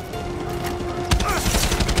destiny.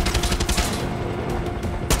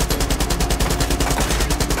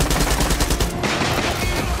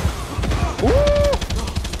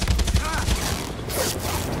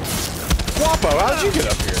 Guapo, how'd you get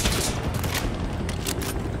up here?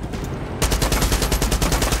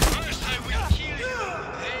 First I will kill you,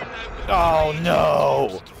 then I will Oh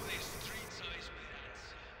no!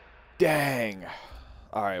 Dang.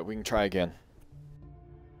 Alright, we can try again.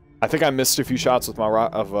 I think I missed a few shots with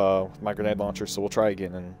my grenade launcher, so we'll try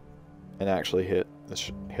again and actually hit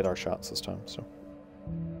our shots this time. So,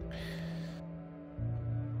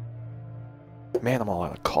 man, I'm all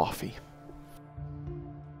out of coffee.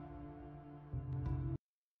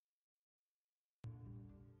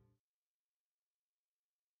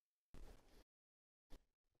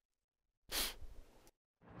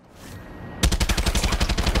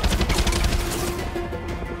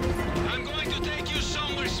 I'm going to take you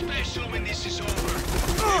somewhere special when this is over.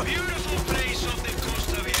 The beautiful place of the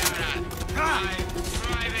Costa Viana. My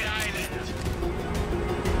private island.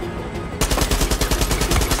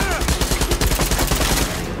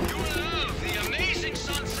 You will love the amazing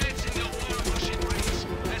sunsets in the Warbush breeze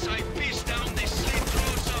as I piss down the slit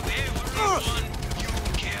throats of everyone you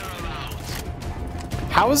care about.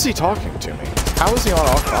 How is he talking to me? How is he on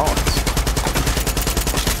off balance?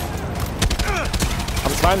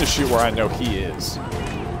 I'm trying to shoot where I know he is.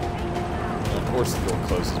 And of course the door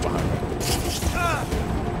closes behind me.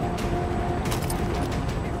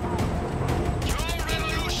 Your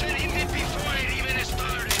revolution ended before it even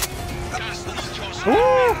started. Castillo's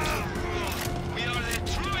Woo! we are the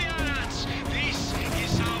Troyans. This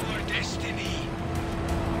is our destiny.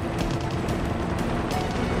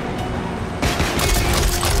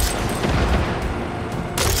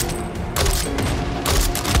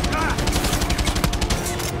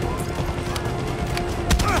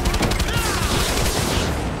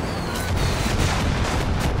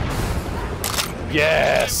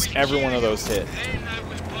 Yes! Every one of those hit. Then I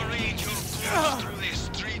will parade your corpse through the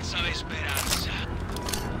streets of Esperanza.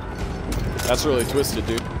 That's really twisted,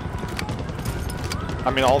 dude.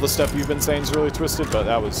 I mean, all the stuff you've been saying is really twisted, but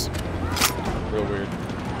that was real weird.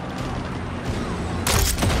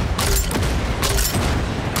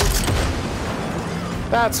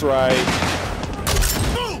 That's right.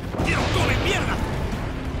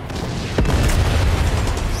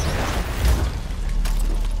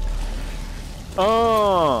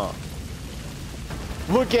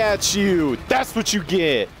 Look at you. That's what you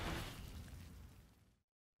get.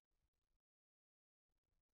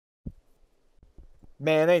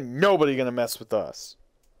 Man, ain't nobody gonna mess with us.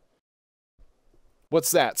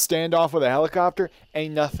 What's that? Standoff with a helicopter?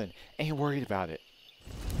 Ain't nothing. Ain't worried about it.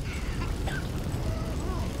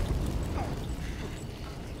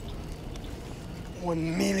 $1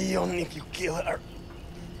 million if you kill her.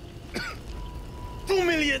 2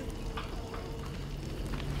 million.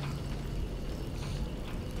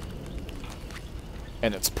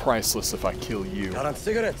 And it's priceless if I kill you. Got on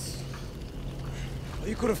cigarettes. Well,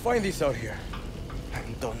 you couldn't find these out here.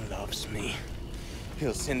 Anton loves me.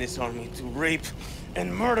 He'll send his army to rape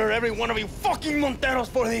and murder every one of you fucking Monteros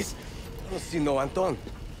for this. I don't see no Anton.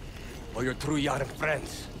 Or your Truyan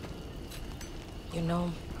friends. You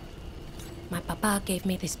know, my papa gave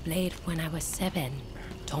me this blade when I was 7.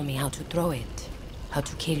 Told me how to throw it, how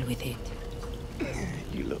to kill with it.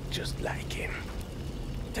 You look just like him.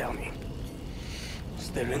 Tell me, is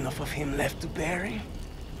there enough of him left to bury?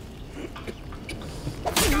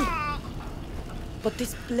 But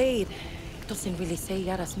this blade doesn't really say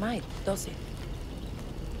Yara's might, does it?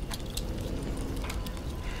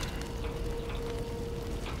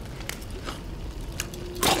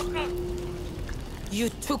 You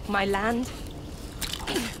took my land.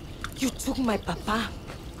 You took my papa.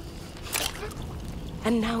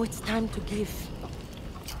 And now it's time to give.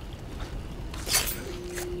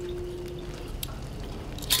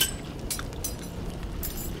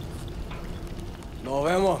 Nos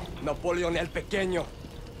vemos, Napoleon el Pequeño.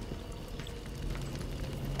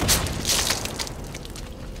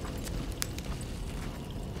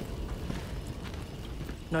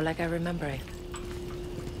 Not like I remember it.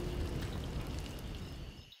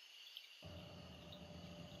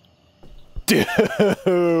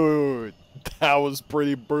 Dude, that was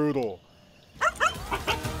pretty brutal.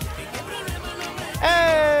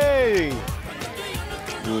 Hey!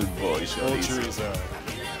 Good boy, Chorizo.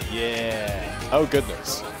 Yeah. Oh,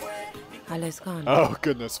 goodness. Ale's gone. Oh,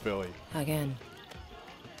 goodness, Philly. Again.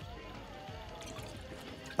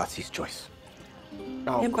 That's his choice.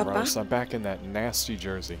 Oh, And Papa? gross. I'm back in that nasty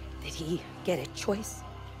jersey. Did he get a choice?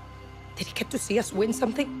 Did he get to see us win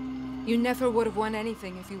something? You never would have won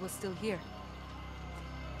anything if he was still here.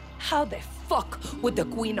 How the fuck would the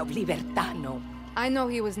Queen of Libertad know? I know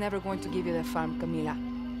he was never going to give you the farm, Camila.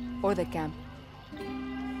 Or the camp.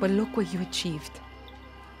 But look what you achieved.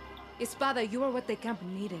 Espada, you are what the camp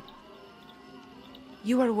needed.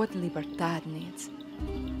 You are what Libertad needs.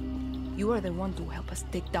 You are the one to help us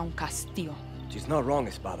take down Castillo. She's not wrong,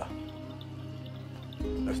 Espada.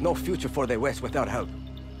 There's no future for the West without help.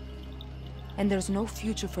 And there's no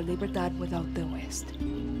future for Libertad without the West.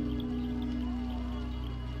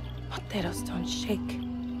 Monteros don't shake.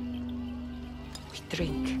 We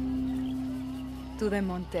drink. To the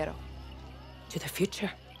Montero. To the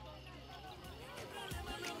future.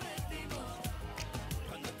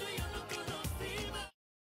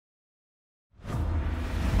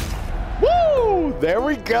 Woo! There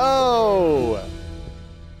we go!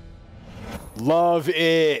 Love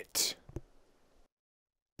it.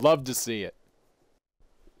 Love to see it.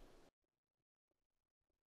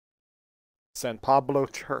 San Pablo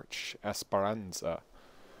Church, Esperanza.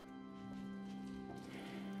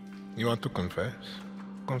 You want to confess?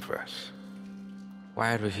 Confess.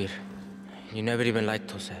 Why are we here? You never even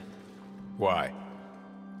liked Jose. Why?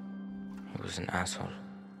 He was an asshole.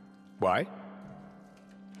 Why?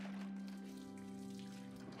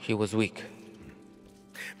 He was weak.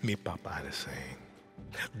 Me papa had a saying.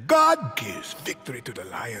 God gives victory to the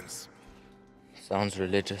lions. Sounds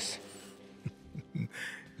religious.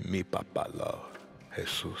 Mi papa loved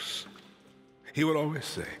Jesus. He would always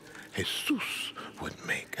say, Jesus would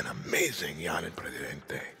make an amazing young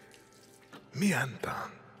presidente. Mi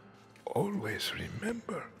Anton always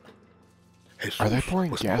remember. Jesus Are they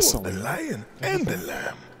pouring was gasoline? both the lion and the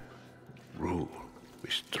lamb. Rule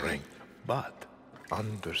with strength, but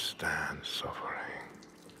understand suffering.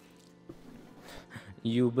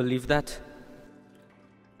 You believe that?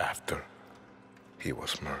 After he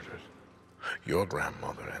was murdered, your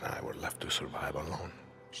grandmother and I were left to survive alone.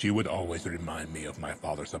 She would always remind me of my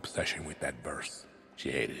father's obsession with that verse. She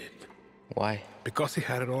hated it. Why? Because he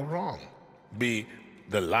had it all wrong. Be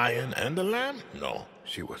the lion and the lamb? No,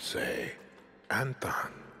 she would say,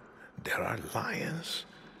 Anton, there are lions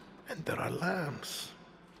and there are lambs.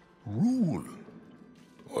 Rule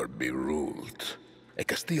or be ruled. A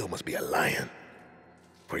Castillo must be a lion.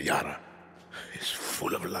 For Yara is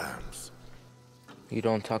full of lambs. You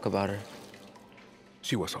don't talk about her.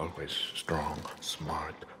 She was always strong,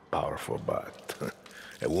 smart, powerful, but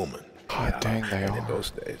a woman. God dang, they and are. in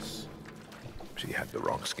those days, she had the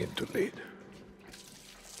wrong skin to lead.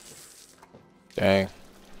 Dang.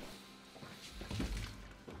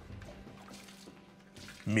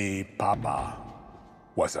 Me papa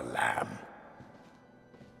was a lamb.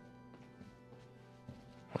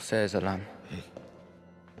 Jose is a lamb.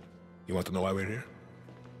 You want to know why we're here?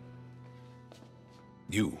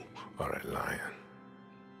 You are a lion.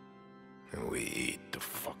 And we eat the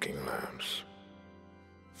fucking lambs.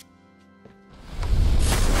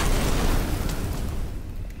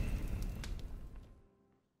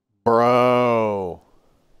 Bro.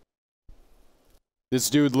 This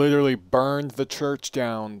dude literally burned the church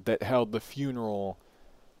down that held the funeral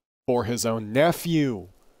for his own nephew.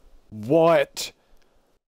 What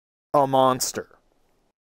a monster.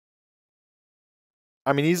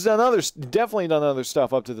 I mean, he's done definitely done other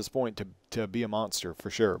stuff up to this point to be a monster for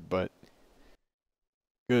sure, but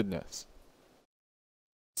goodness.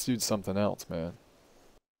 This dude's something else, man.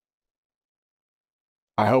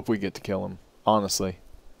 I hope we get to kill him, honestly.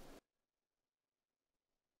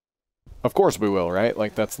 Of course we will, right?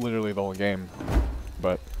 Like, that's literally the whole game.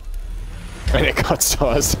 But, and it cuts to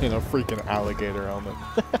us in a freaking alligator helmet.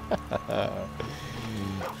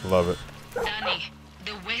 Love it. Danny,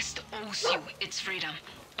 the West owes you its freedom.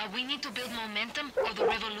 But we need to build momentum or the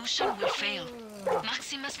revolution will fail.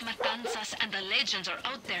 Maximus Matanzas and the legends are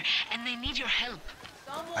out there, and they need your help.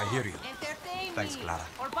 I hear you. Thanks, Clara.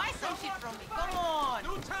 Or buy some shit from me. Come on.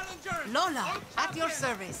 New challenger. Lola, at your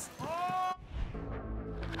service.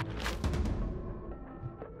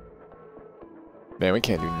 Man, we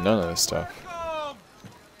can't do none of this stuff.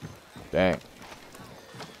 Dang.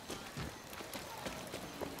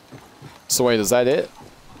 So wait, is that it?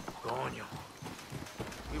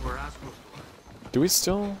 Do we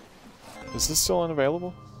still... Is this still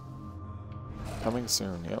unavailable? Coming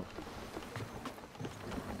soon, yep.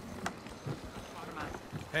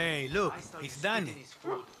 Hey, look, it's Danny.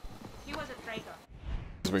 He was a traitor.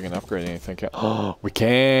 We can upgrade anything. Oh, we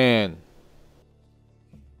can!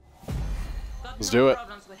 Let's do it.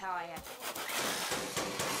 Problems with how I act.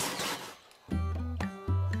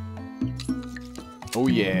 Oh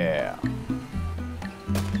yeah.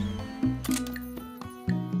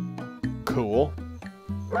 Cool.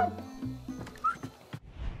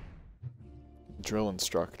 Drill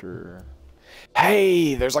instructor.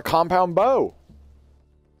 Hey, there's a compound bow.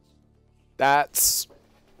 That's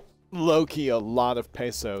low-key a lot of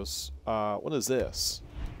pesos. What is this?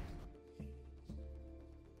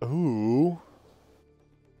 Ooh.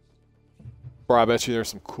 Bro, I bet you there's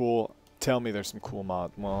some cool... Tell me there's some cool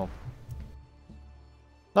mod. Well...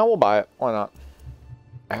 No, we'll buy it. Why not?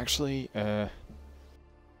 Actually,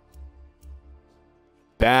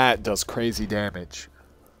 that does crazy damage.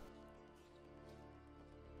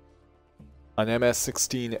 An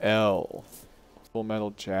MS-16L. Full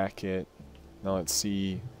metal jacket. Now let's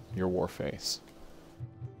see your war face.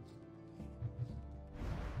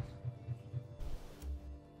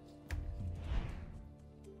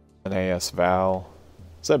 An AS Val.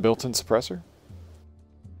 Is that a built-in suppressor?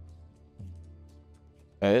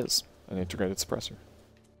 That is an integrated suppressor.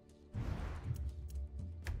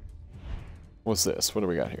 What's this? What do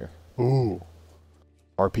we got here? Ooh.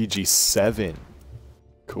 RPG 7.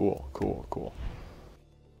 Cool, cool, cool.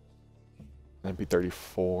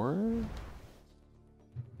 MP34.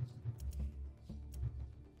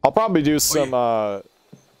 I'll probably do some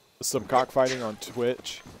cockfighting on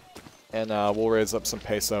Twitch, and we'll raise up some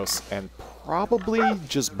pesos and probably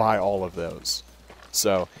just buy all of those.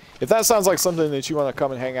 So if that sounds like something that you want to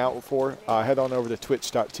come and hang out for, head on over to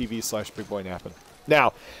twitch.tv/bigboynappin.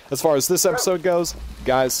 Now, as far as this episode goes,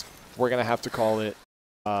 guys, we're gonna have to call it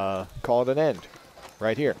an end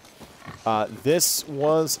right here. This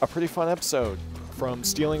was a pretty fun episode, from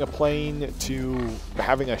stealing a plane to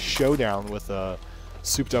having a showdown with a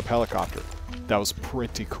souped-up helicopter. That was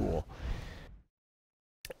pretty cool.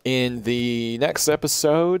 In the next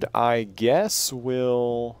episode, I guess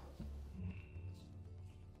we'll...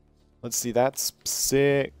 Let's see, that's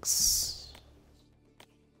 6,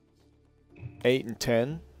 8, and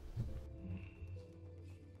 10.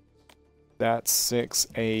 That's 6,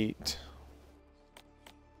 8,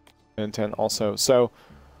 and 10 also. So,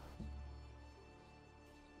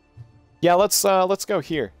 yeah, let's go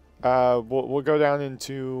here. We'll go down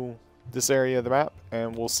into this area of the map,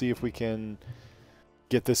 and we'll see if we can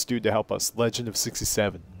get this dude to help us. Legend of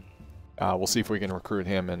 67. We'll see if we can recruit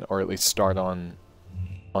him, or at least start on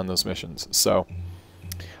those missions. So,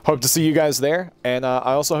 hope to see you guys there, and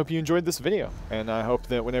I also hope you enjoyed this video, and I hope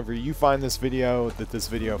that whenever you find this video, that this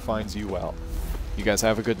video finds you well. You guys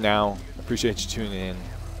have a good now. Appreciate you tuning in.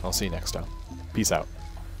 I'll see you next time. Peace out.